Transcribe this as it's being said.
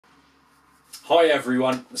Hi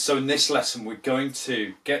everyone, so in this lesson we're going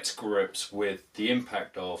to get to grips with the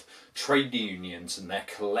impact of trade unions and their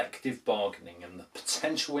collective bargaining and the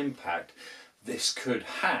potential impact this could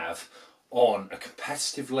have on a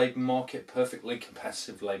competitive labour market, perfectly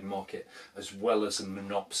competitive labour market, as well as a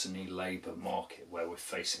monopsony labour market where we're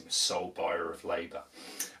facing a sole buyer of labour.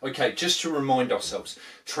 Okay, just to remind ourselves,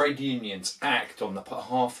 trade unions act on the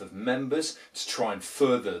behalf of members to try and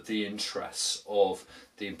further the interests of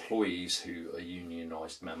the employees who are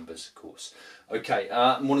unionised members, of course. Okay,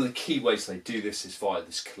 and one of the key ways they do this is via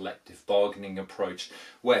this collective bargaining approach,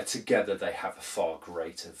 where together they have a far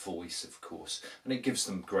greater voice, of course, and it gives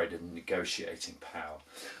them greater negotiating power.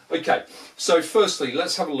 Okay, so firstly,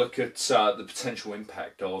 let's have a look at the potential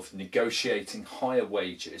impact of negotiating higher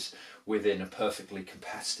wages within a perfectly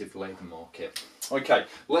competitive labour market. Okay,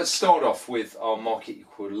 let's start off with our market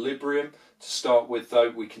equilibrium. To start with, though,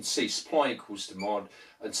 we can see supply equals demand,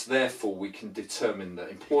 and so therefore we can determine that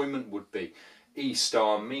employment would be E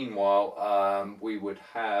star. Meanwhile, we would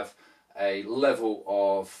have a level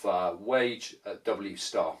of wage at W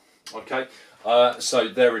star. Okay, so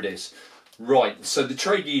there it is. Right, so the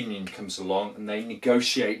trade union comes along and they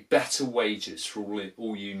negotiate better wages for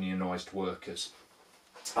all unionised workers.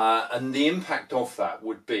 And the impact of that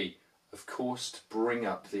would be, of course, to bring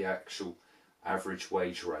up the actual average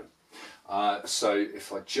wage rate. So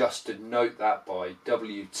if I just denote that by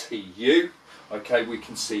WTU, okay, we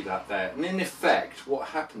can see that there. And in effect, what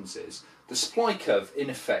happens is the supply curve, in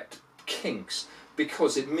effect, kinks,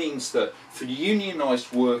 because it means that for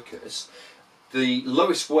unionised workers, the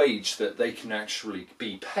lowest wage that they can actually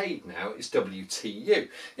be paid now is WTU.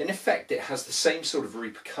 In effect, it has the same sort of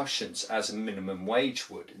repercussions as a minimum wage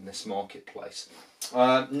would in this marketplace.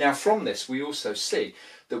 Now from this, we also see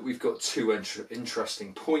that we've got two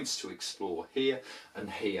interesting points to explore here and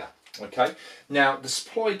here. Okay, now the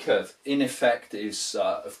supply curve in effect is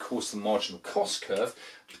of course the marginal cost curve,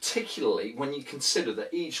 particularly when you consider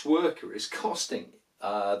that each worker is costing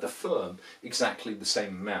the firm exactly the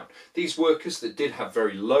same amount. These workers that did have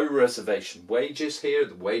very low reservation wages here,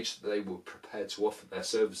 the wage that they were prepared to offer their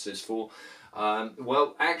services for,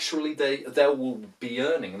 well, actually they will be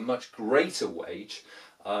earning a much greater wage,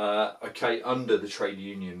 okay, under the trade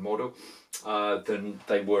union model than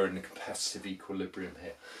they were in the competitive equilibrium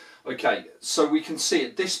here. Okay, so we can see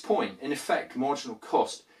at this point, in effect, marginal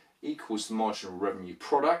cost equals the marginal revenue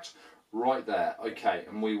product. Right there, okay,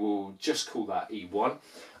 and we will just call that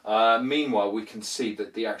E1. Meanwhile, we can see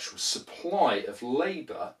that the actual supply of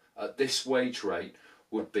labour at this wage rate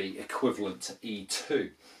would be equivalent to E2.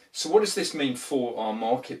 So what does this mean for our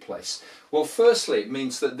marketplace? Well, firstly, it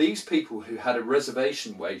means that these people who had a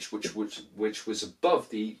reservation wage which was above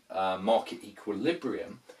the market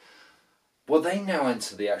equilibrium, well, they now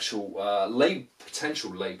enter the actual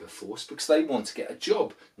potential labour force because they want to get a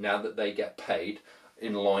job now that they get paid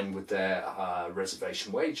in line with their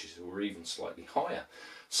reservation wages, or even slightly higher.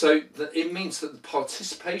 So it means that the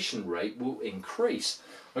participation rate will increase.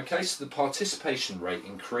 Okay, so the participation rate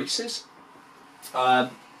increases. And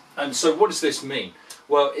so what does this mean?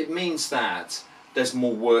 Well, it means that there's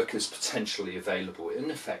more workers potentially available. In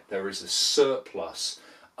effect, there is a surplus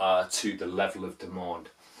to the level of demand.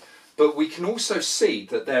 But we can also see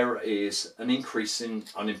that there is an increase in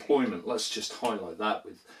unemployment. Let's just highlight that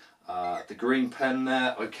with the green pen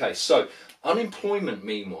there. Okay, so unemployment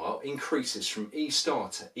meanwhile increases from E star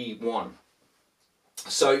to E1.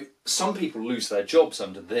 So some people lose their jobs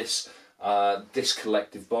under this this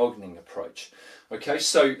collective bargaining approach. Okay,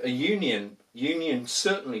 so a union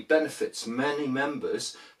certainly benefits many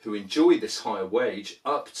members who enjoy this higher wage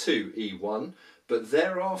up to E1, but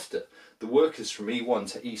thereafter the workers from E1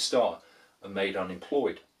 to E star are made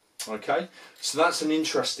unemployed. Okay, so that's an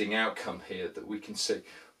interesting outcome here that we can see.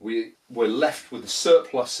 We're left with a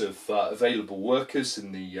surplus of available workers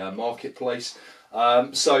in the marketplace.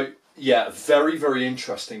 So yeah, very, very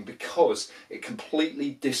interesting because it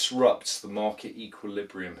completely disrupts the market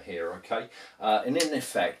equilibrium here, okay? And in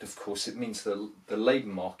effect, of course, it means that the labour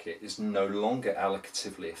market is no longer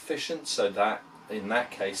allocatively efficient, so that in that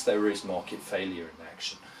case there is market failure in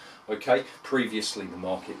action. Okay, previously the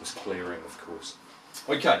market was clearing, of course.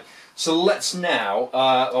 Okay, so let's now,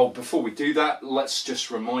 before we do that, let's just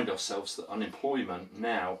remind ourselves that unemployment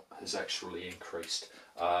now has actually increased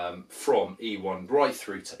from E1 right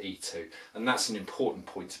through to E2, and that's an important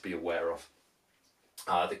point to be aware of.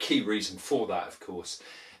 The key reason for that, of course,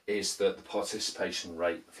 is that the participation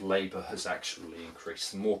rate of labour has actually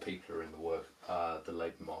increased. The more people are in the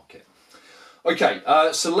labour market. Okay,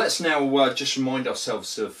 so let's now just remind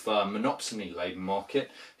ourselves of monopsony labour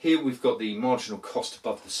market. Here we've got the marginal cost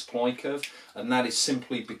above the supply curve, and that is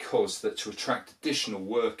simply because that to attract additional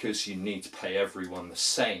workers you need to pay everyone the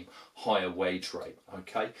same higher wage rate.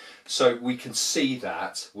 Okay, so we can see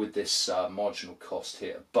that with this marginal cost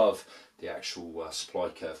here above the actual supply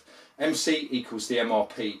curve. MC equals the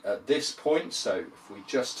MRP at this point, so if we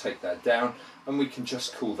just take that down, and we can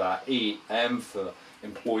just call that EM for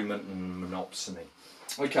employment and monopsony.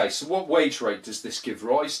 Okay, so what wage rate does this give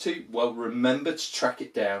rise to? Well, remember to track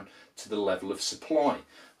it down to the level of supply.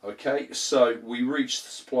 Okay, so we reach the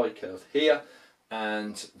supply curve here,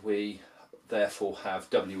 and we therefore have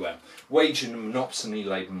WM, wage and monopsony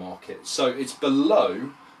labour market. So it's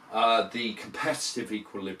below the competitive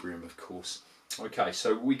equilibrium, of course. Okay,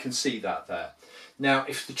 so we can see that there. Now,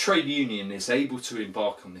 if the trade union is able to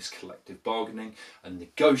embark on this collective bargaining and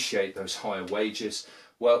negotiate those higher wages,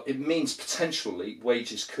 well, it means potentially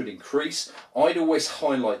wages could increase. I'd always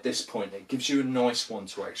highlight this point. It gives you a nice one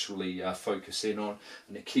to actually focus in on,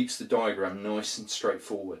 and it keeps the diagram nice and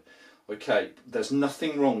straightforward. Okay, there's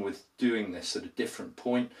nothing wrong with doing this at a different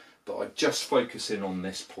point, but I just focus in on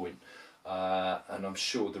this point. And I'm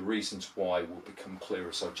sure the reasons why will become clear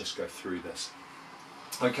as I just go through this.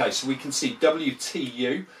 Okay, so we can see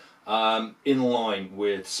WTU in line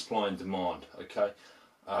with supply and demand. Okay,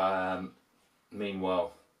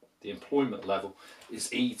 meanwhile the employment level is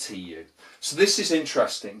ETU. So this is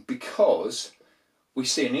interesting because we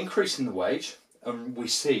see an increase in the wage and we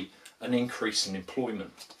see an increase in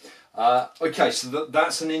employment. Okay, so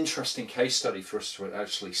that's an interesting case study for us to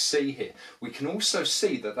actually see here. We can also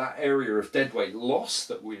see that that area of deadweight loss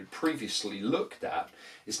that we had previously looked at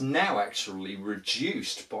is now actually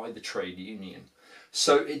reduced by the trade union.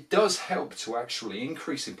 So it does help to actually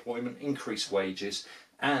increase employment, increase wages,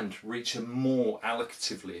 and reach a more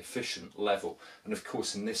allocatively efficient level. And of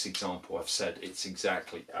course, in this example, I've said it's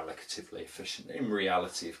exactly allocatively efficient. In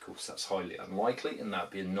reality, of course, that's highly unlikely, and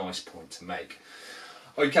that'd be a nice point to make.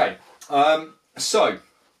 Okay, so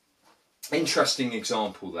interesting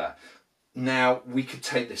example there. Now we could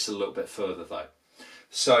take this a little bit further though.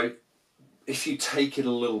 So if you take it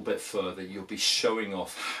a little bit further, you'll be showing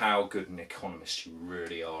off how good an economist you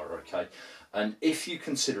really are, okay? And if you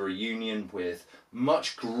consider a union with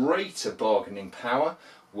much greater bargaining power,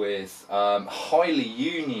 with highly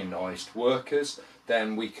unionised workers,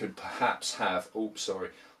 then we could perhaps have, oh sorry,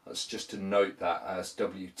 let's just denote that as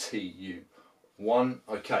WTU.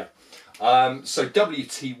 Okay, so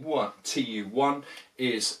WTU1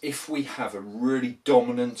 is if we have a really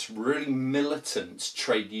dominant, really militant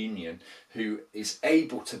trade union who is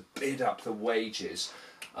able to bid up the wages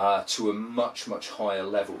to a much higher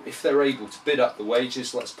level. If they're able to bid up the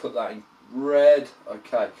wages, let's put that in red,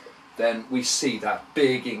 okay, then we see that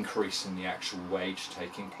big increase in the actual wage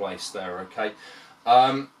taking place there, okay.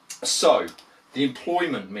 So the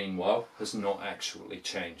employment, meanwhile, has not actually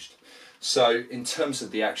changed. So in terms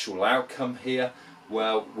of the actual outcome here,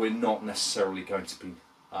 well, we're not necessarily going to be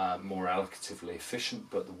more allocatively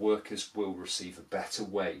efficient, but the workers will receive a better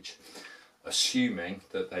wage, assuming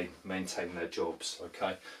that they maintain their jobs,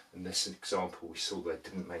 okay? In this example, we saw they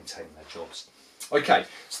didn't maintain their jobs. Okay,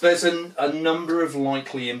 so there's a number of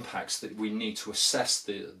likely impacts that we need to assess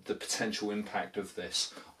the potential impact of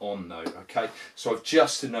this on though, okay? So I've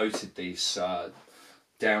just denoted these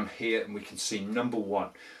down here, and we can see number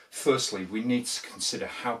one. Firstly, we need to consider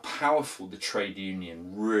how powerful the trade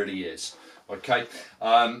union really is. Okay,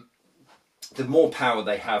 the more power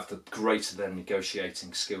they have, the greater their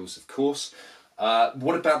negotiating skills, of course.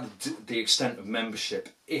 What about the extent of membership?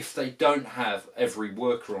 If they don't have every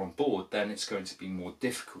worker on board, then it's going to be more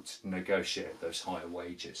difficult to negotiate those higher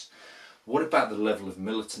wages. What about the level of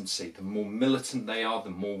militancy? The more militant they are,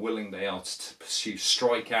 the more willing they are to pursue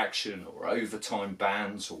strike action or overtime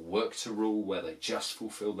bans or work to rule where they just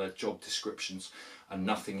fulfill their job descriptions and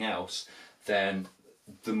nothing else, then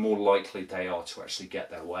the more likely they are to actually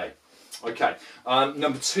get their way. Okay,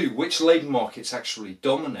 number two, which labour markets actually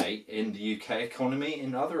dominate in the UK economy,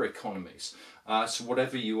 in other economies? So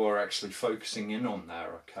whatever you are actually focusing in on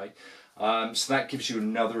there, okay? So that gives you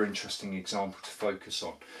another interesting example to focus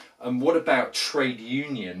on. And what about trade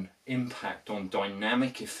union impact on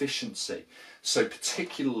dynamic efficiency? So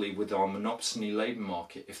particularly with our monopsony labour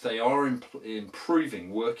market, if they are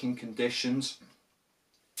improving working conditions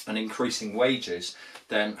and increasing wages,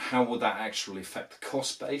 then how will that actually affect the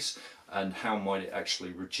cost base, and how might it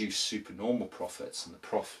actually reduce supernormal profits and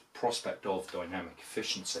the prospect of dynamic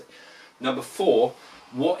efficiency? Number 4,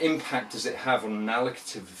 what impact does it have on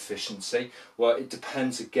allocative efficiency? Well, it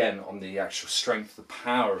depends again on the actual strength, the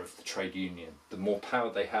power of the trade union. The more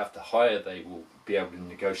power they have, the higher they will be able to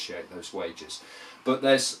negotiate those wages. But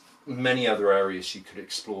there's many other areas you could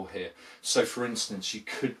explore here. So for instance, you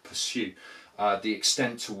could pursue the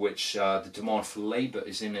extent to which the demand for labour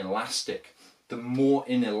is inelastic. The more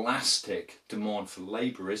inelastic demand for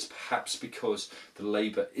labour is, perhaps because the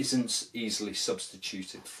labour isn't easily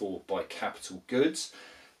substituted for by capital goods,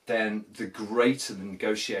 then the greater the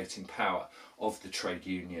negotiating power of the trade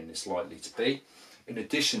union is likely to be. In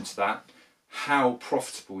addition to that, how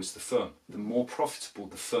profitable is the firm? The more profitable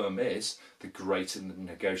the firm is, the greater the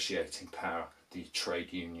negotiating power the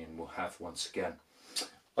trade union will have once again.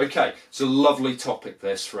 Okay, it's a lovely topic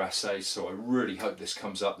this for essays, so I really hope this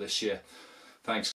comes up this year. Thanks.